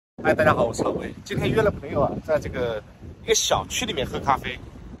嗨，大家好，我是老魏。今天约了朋友啊，在这个一个小区里面喝咖啡。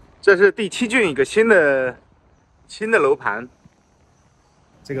这是第7郡一个新的楼盘。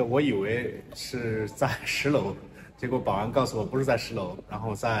这个我以为是在10楼，结果保安告诉我不是在10楼，然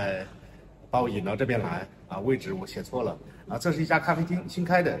后把我引到这边来啊，位置我写错了啊。这是一家咖啡厅，新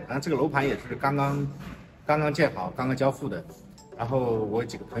开的，然后这个楼盘也是刚刚建好，刚刚交付的。然后我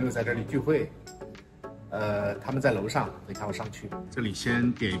几个朋友在这里聚会。他们在楼上，等一下我上去。这里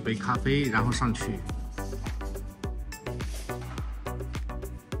先点一杯咖啡，然后上去。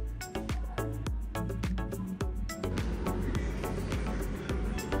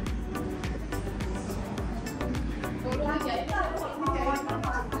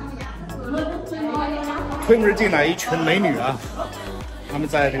推门进来一群美女啊，她们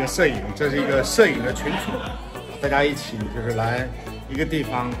在这个摄影，这是一个摄影的群组，大家一起就是来一个地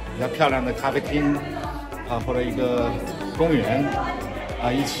方比较漂亮的咖啡厅。或者一个公园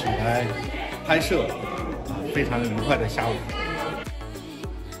一起来拍摄非常愉快的下午。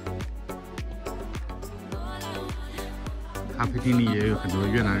咖啡厅里也有很多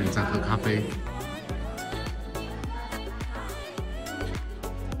越南人在喝咖啡。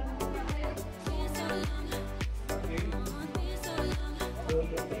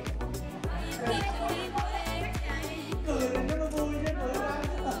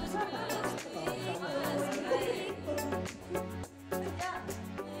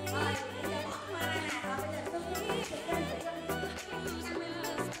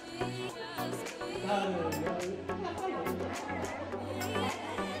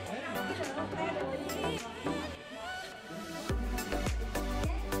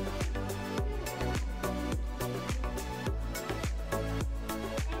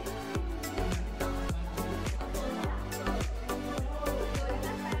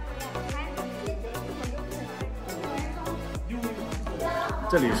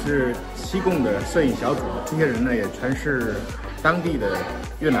这里是西贡的摄影小组，这些人呢也全是当地的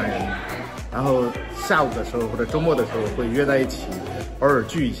越南人，然后下午的时候或者周末的时候会约在一起，偶尔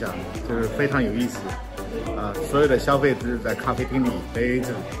聚一下，就是非常有意思。所有的消费都是在咖啡厅里背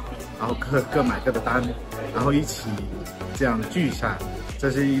着，然后各买各的单，然后一起这样聚一下，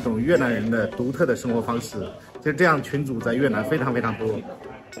这是一种越南人的独特的生活方式。就这样群组在越南非常非常多，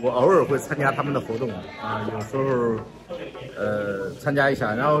我偶尔会参加他们的活动有时候参加一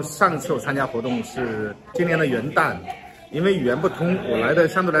下。然后上次我参加活动是今年的元旦，因为语言不通，我来的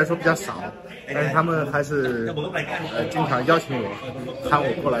相对来说比较少，但是他们还是经常邀请我，喊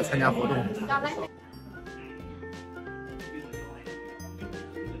我过来参加活动。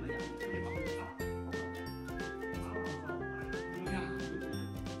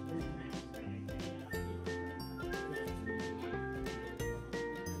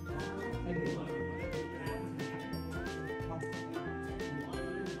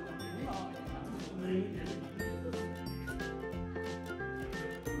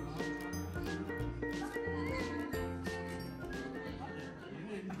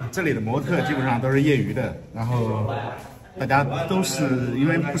这里的模特基本上都是业余的，然后大家都是因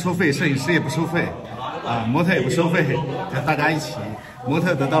为不收费，摄影师也不收费，模特也不收费，大家一起，模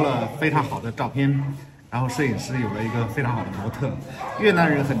特得到了非常好的照片，然后摄影师有了一个非常好的模特。越南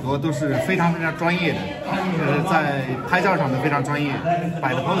人很多都是非常非常专业的，在拍照上都非常专业，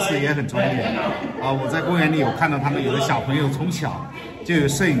摆的 pose 也很专业。我在公园里有看到他们有的小朋友从小就有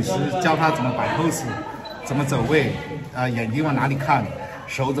摄影师教他怎么摆 pose， 怎么走位，眼睛往哪里看。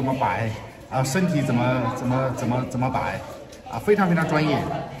手怎么摆身体怎么摆非常非常专业。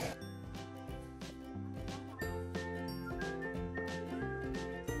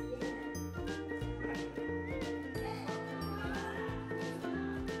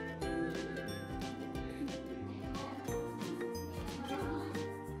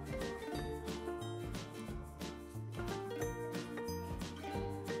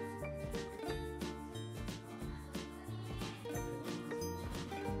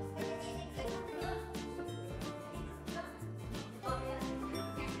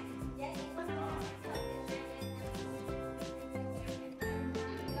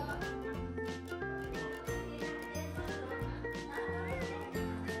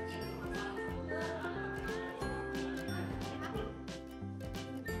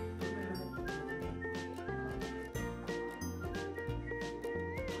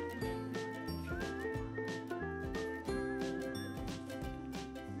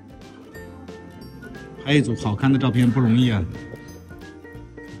拍一组好看的照片不容易啊，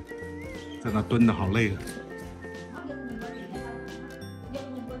在那蹲的好累啊。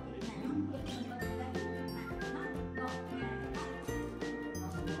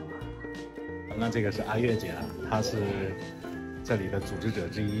那这个是阿月姐，她是这里的组织者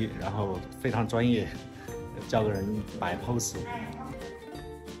之一，然后非常专业，教个人摆 pose。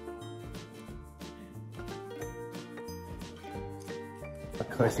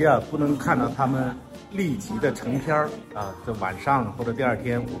可惜啊，不能看到他们立即的成片儿啊，就晚上或者第二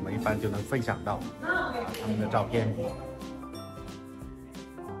天，我们一般就能分享到他们的照片。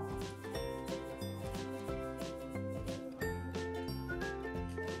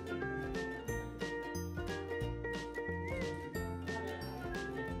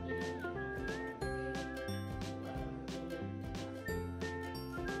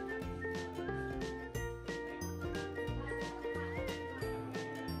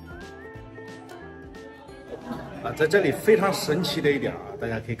在这里非常神奇的一点啊，大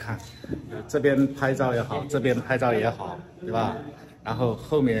家可以看，这边拍照也好，这边拍照也好，对吧？然后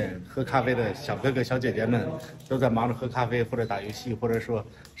后面喝咖啡的小哥哥小姐姐们都在忙着喝咖啡，或者打游戏，或者说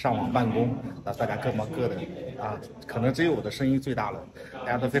上网办公，大家各忙各的啊。可能只有我的声音最大了，大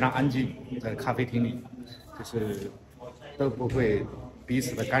家都非常安静，在咖啡厅里，就是都不会彼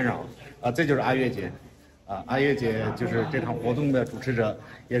此的干扰啊。这就是阿月姐。阿月姐就是这场活动的主持者，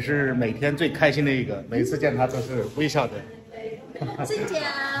也是每天最开心的一个，每次见她都是微笑的。xin chào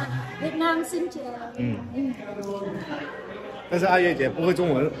Việt Nam xin chào。但是阿月姐不会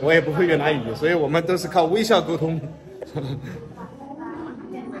中文，我也不会越南语，所以我们都是靠微笑沟通。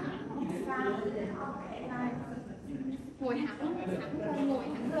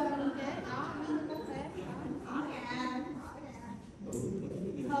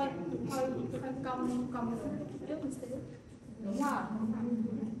Cong trước một xíu. Đúng rồi.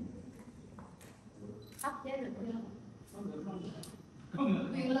 Áp chế được chưa?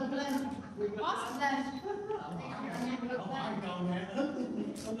 Quyền lực lên. Boss lên. Lực lên.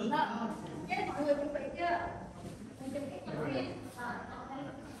 Đó. Mọi người chuẩn bị chưa? Chuẩn bị.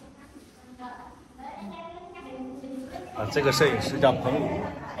 这个摄影师叫彭武，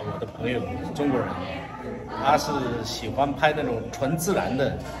我的朋友是中国人，他是喜欢拍那种纯自然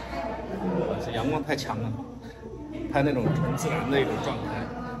的。这阳光太强了，拍那种纯自然的一种状态，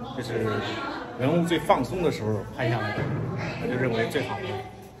就是人物最放松的时候拍下来的，我就认为最好的。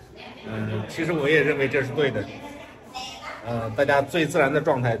其实我也认为这是对的。大家最自然的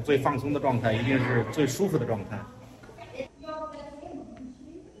状态、最放松的状态，一定是最舒服的状态。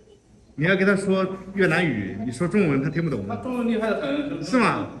你要跟他说越南语，你说中文他听不懂。他中文厉害的很。是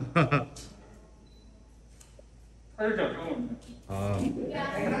吗？他是讲中文的。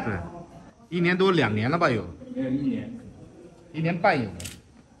对。1年多2年了吧有？1年半有了。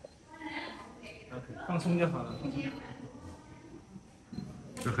放松就好了，放松。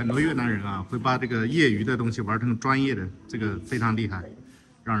就很多越南人啊，会把这个业余的东西玩成专业的，这个非常厉害，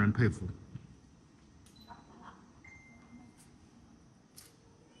让人佩服。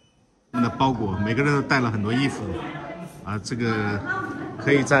他们的包裹，每个人都带了很多衣服，啊，这个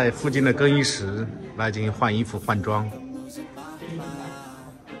可以在附近的更衣室来进行换衣服、换装。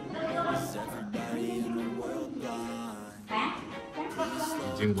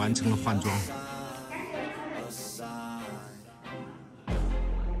已经完成了换装。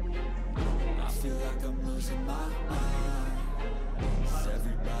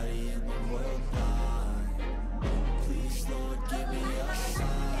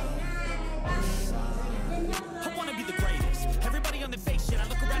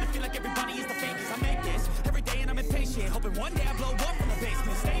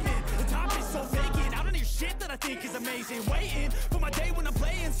Waiting for my day when I'm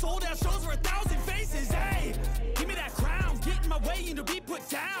playing sold out shows for 1,000 faces. Hey, give me that crown, get in my way and to be put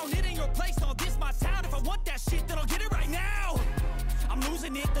down. It ain't your place, no, this my town. If I want that shit, then I'll get it right now. I'm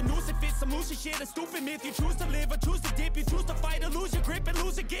losing it, the noose it fits, some losing shit, a stupid myth. You choose to live or choose to dip, you choose to fight or lose your grip and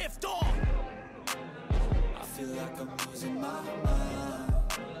lose a gift. Oh, I feel like I'm losing my mind.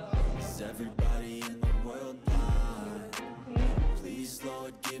 Is everybody in the world blind? Please,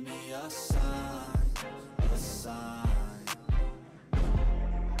 Lord, give me a sign, a sign.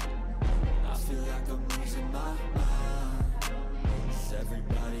 I feel like I'm losing my mind. Is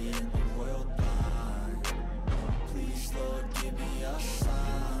everybody in the world blind? Please, Lord, give me a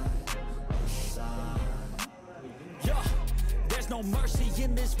sign, a sign. Yeah. There's no mercy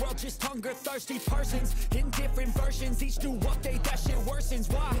in this world, just hunger-thirsty persons in different versions. Each new update, that shit worsens.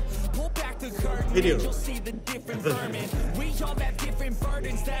 Why? Pull back the curtain and you'll see the different vermin. We all have different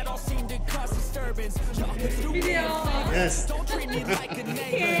burdens that all seem to cause disturbance. Yes. Don't treat me like a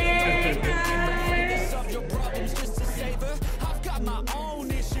neighbor. Of your problems just to savor. I've got my own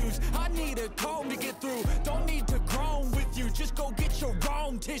issues. I need a comb to get through. Don't need to groan with you. Just go get your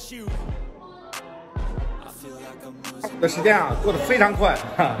own tissue. 的时间啊过得非常快，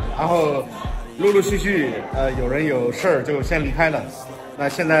然后陆陆续续有人有事儿就先离开了。那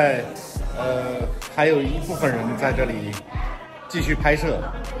现在还有一部分人在这里继续拍摄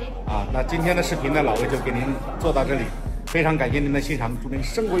啊。那今天的视频呢，老魏就给您做到这里，非常感谢您的欣赏，祝您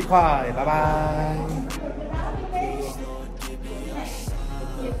生活愉快，拜拜。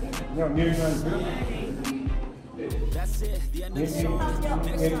That's it, the end of the song.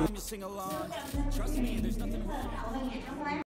 Next time you sing along, trust me, there's nothing wrong.